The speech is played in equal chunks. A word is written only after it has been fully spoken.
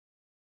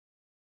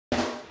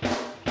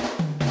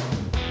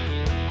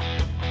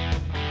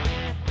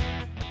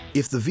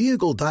If the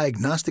vehicle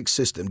diagnostic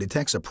system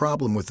detects a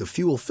problem with the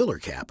fuel filler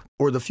cap,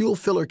 or the fuel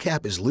filler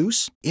cap is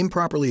loose,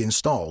 improperly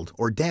installed,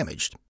 or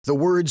damaged, the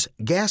words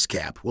 "gas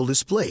cap" will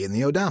display in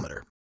the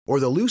odometer,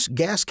 or the loose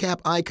gas cap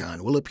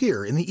icon will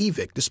appear in the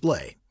EVIC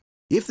display.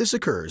 If this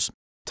occurs,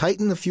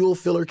 tighten the fuel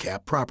filler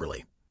cap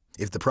properly.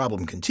 If the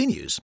problem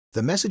continues,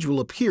 the message will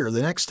appear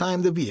the next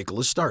time the vehicle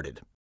is started.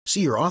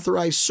 See your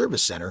authorized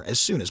service center as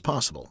soon as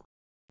possible.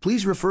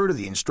 Please refer to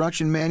the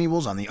instruction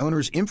manuals on the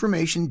owner's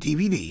information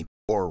DVD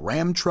or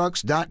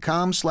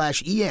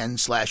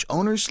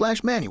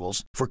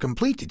ramtrucks.com/en/owners/manuals for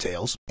complete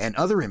details and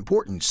other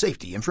important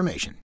safety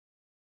information.